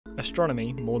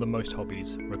Astronomy, more than most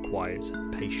hobbies, requires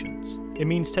patience. It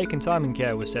means taking time and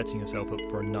care with setting yourself up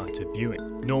for a night of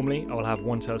viewing. Normally, I will have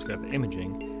one telescope for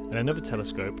imaging and another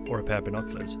telescope or a pair of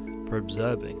binoculars for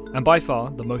observing. And by far,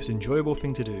 the most enjoyable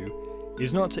thing to do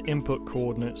is not to input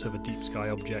coordinates of a deep sky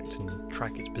object and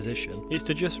track its position. It's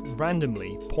to just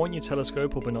randomly point your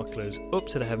telescope or binoculars up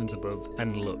to the heavens above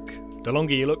and look. The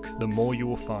longer you look, the more you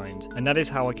will find. And that is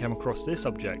how I came across this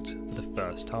object for the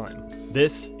first time.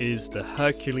 This is the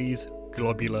Hercules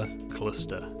globular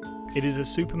cluster. It is a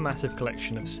supermassive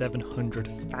collection of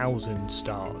 700,000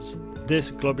 stars. This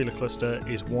globular cluster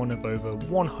is one of over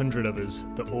 100 others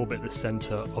that orbit the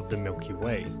centre of the Milky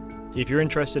Way. If you're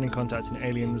interested in contacting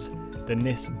aliens, then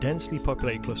this densely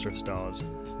populated cluster of stars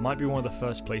might be one of the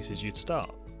first places you'd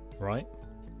start, right?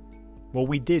 Well,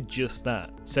 we did just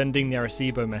that, sending the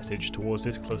Arecibo message towards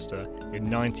this cluster in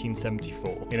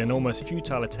 1974 in an almost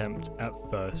futile attempt at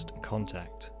first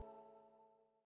contact.